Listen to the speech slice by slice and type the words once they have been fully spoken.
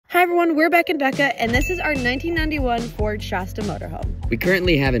everyone, we're Beck and Becca, and this is our 1991 Ford Shasta motorhome. We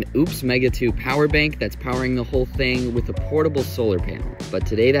currently have an Oops Mega 2 power bank that's powering the whole thing with a portable solar panel, but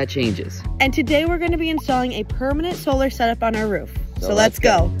today that changes. And today we're going to be installing a permanent solar setup on our roof. So let's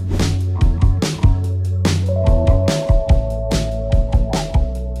go.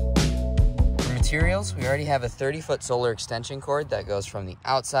 Materials, we already have a 30-foot solar extension cord that goes from the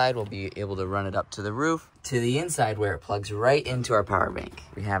outside. We'll be able to run it up to the roof, to the inside where it plugs right into our power bank.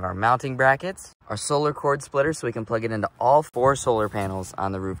 We have our mounting brackets, our solar cord splitter so we can plug it into all 4 solar panels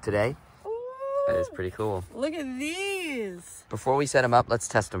on the roof today. Ooh, that is pretty cool. Look at these. Before we set them up, let's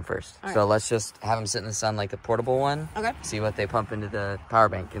test them first. All right. So let's just have them sit in the sun like the portable one. Okay. See what they pump into the power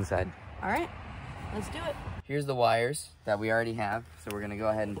bank inside. All right, let's do it. Here's the wires that we already have. So we're gonna go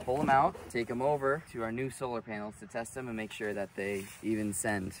ahead and pull them out, take them over to our new solar panels to test them and make sure that they even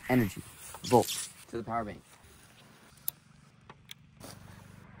send energy, volts, to the power bank. All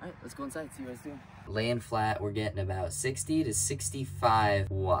right, let's go inside, see what it's doing. Laying flat, we're getting about 60 to 65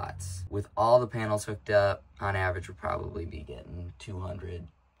 watts. With all the panels hooked up, on average, we'll probably be getting 200,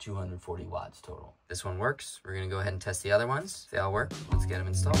 240 watts total. This one works. We're gonna go ahead and test the other ones. They all work. Let's get them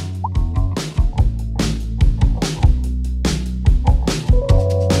installed.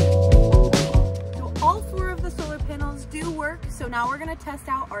 So now we're gonna test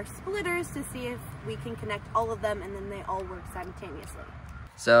out our splitters to see if we can connect all of them and then they all work simultaneously.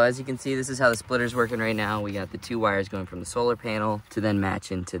 So as you can see, this is how the splitter's working right now. We got the 2 wires going from the solar panel to then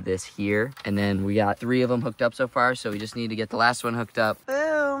match into this here. And then we got 3 of them hooked up so far, so we just need to get the last one hooked up.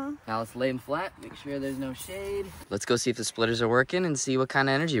 Boom. Now let's lay them flat, make sure there's no shade. Let's go see if the splitters are working and see what kind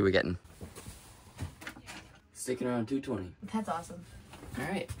of energy we're getting. Sticking around 220. That's awesome. All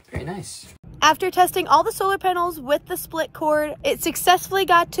right, very nice. After testing all the solar panels with the split cord, it successfully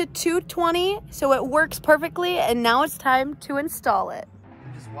got to 220, so it works perfectly, and now it's time to install it.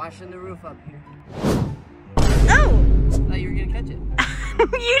 I'm just washing the roof up here. Oh! I thought you were gonna catch it.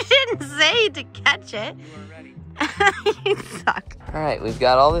 You didn't say to catch it. You were ready. You suck. All right, we've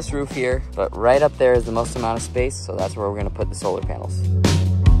got all this roof here, but right up there is the most amount of space, so that's where we're gonna put the solar panels.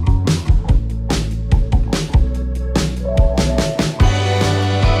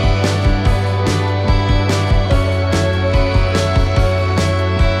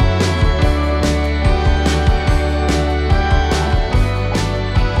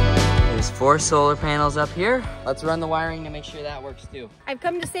 There's 4 solar panels up here. Let's run the wiring to make sure that works too. I've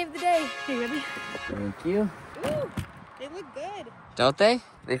come to save the day. Are you ready? Thank you. Ooh, they look good. Don't they?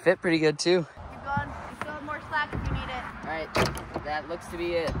 They fit pretty good too. Keep going. You still have more slack if you need it. All right, that looks to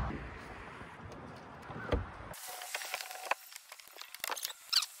be it.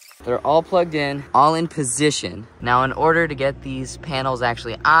 They're all plugged in, all in position. Now, in order to get these panels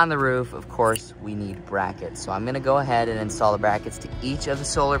actually on the roof, of course, we need brackets. So I'm gonna go ahead and install the brackets to each of the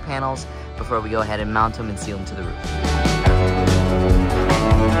solar panels before we go ahead and mount them and seal them to the roof.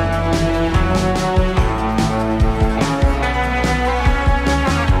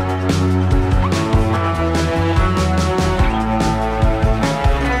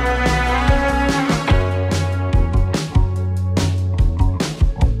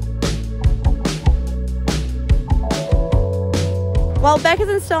 While Beck is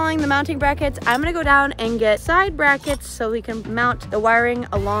installing the mounting brackets, I'm gonna go down and get side brackets so we can mount the wiring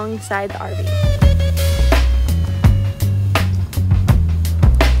alongside the RV.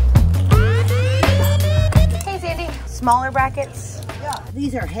 Hey Sandy, smaller brackets. Yeah,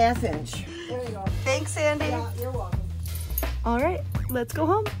 these are 1/2 inch. There you go. Thanks Sandy. Yeah, you're welcome. All right, let's go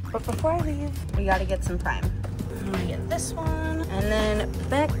home. But before I leave, we gotta get some prime. I'm gonna get this one, and then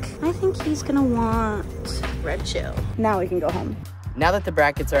Beck, I think he's gonna want red chill. Now we can go home. Now that the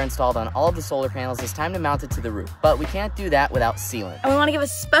brackets are installed on all of the solar panels, it's time to mount it to the roof. But we can't do that without sealant. And we want to give a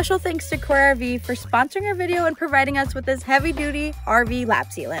special thanks to Core RV for sponsoring our video and providing us with this heavy-duty RV lap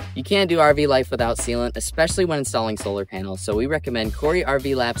sealant. You can't do RV life without sealant, especially when installing solar panels. So we recommend Corey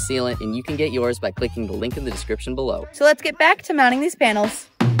RV Lap Sealant, and you can get yours by clicking the link in the description below. So let's get back to mounting these panels.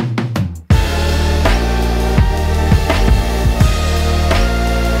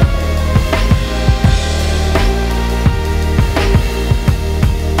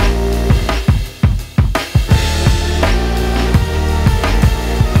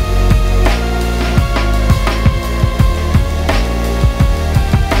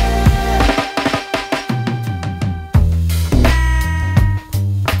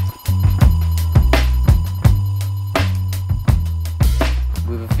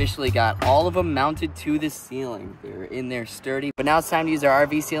 Officially got all of them mounted to the ceiling. They're in there sturdy, but now it's time to use our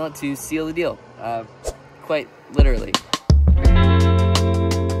RV sealant to seal the deal. Quite literally.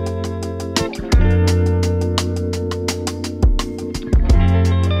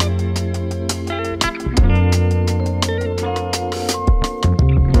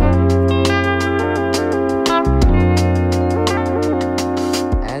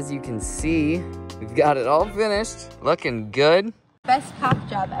 got it all finished. Looking good. Best caulk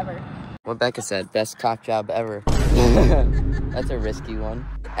job ever. What Becca said, best caulk job ever. That's a risky one.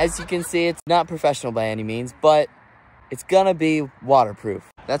 As you can see, it's not professional by any means, but it's gonna be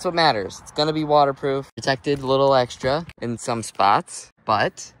waterproof. That's what matters. It's gonna be waterproof. Protected a little extra in some spots,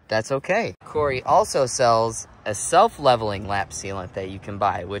 but that's okay. Corey also sells a self-leveling lap sealant that you can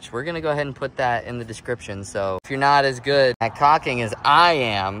buy, which we're gonna go ahead and put that in the description. So if you're not as good at caulking as I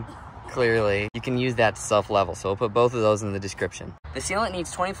am, clearly, you can use that to self-level. So we'll put both of those in the description. The sealant needs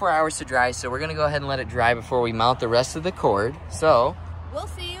 24 hours to dry, so we're gonna go ahead and let it dry before we mount the rest of the cord. So we'll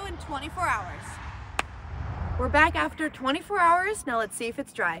see you in 24 hours. We're back after 24 hours. Now let's see if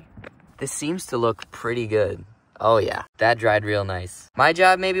it's dry. this seems to look pretty good. Oh yeah, that dried real nice. My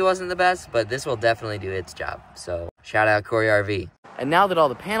job maybe wasn't the best, but this will definitely do its job. So shout out Corey RV. And now that all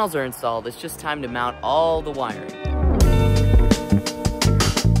the panels are installed, it's just time to mount all the wiring.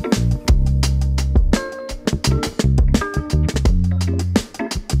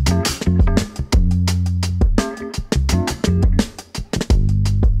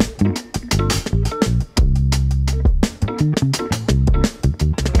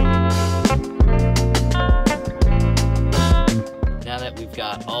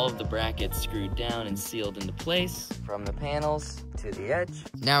 Brackets screwed down and sealed into place from the panels to the edge.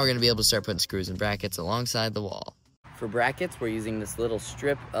 Now we're going to be able to start putting screws and brackets alongside the wall. For brackets, we're using this little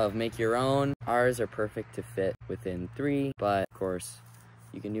strip of make your own. Ours are perfect to fit within 3, but of course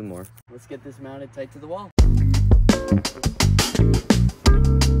you can do more. Let's get this mounted tight to the wall.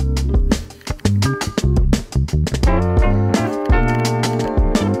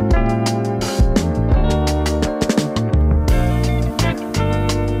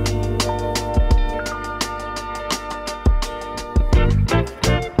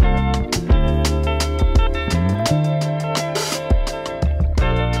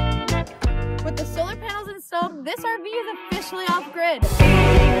 This RV is officially off grid.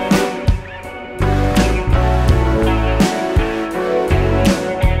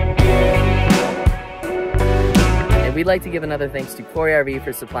 And we'd like to give another thanks to Corey RV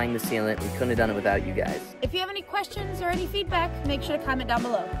for supplying the sealant. We couldn't have done it without you guys. If you have any questions or any feedback, make sure to comment down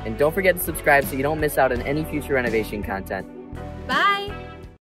below. And don't forget to subscribe so you don't miss out on any future renovation content.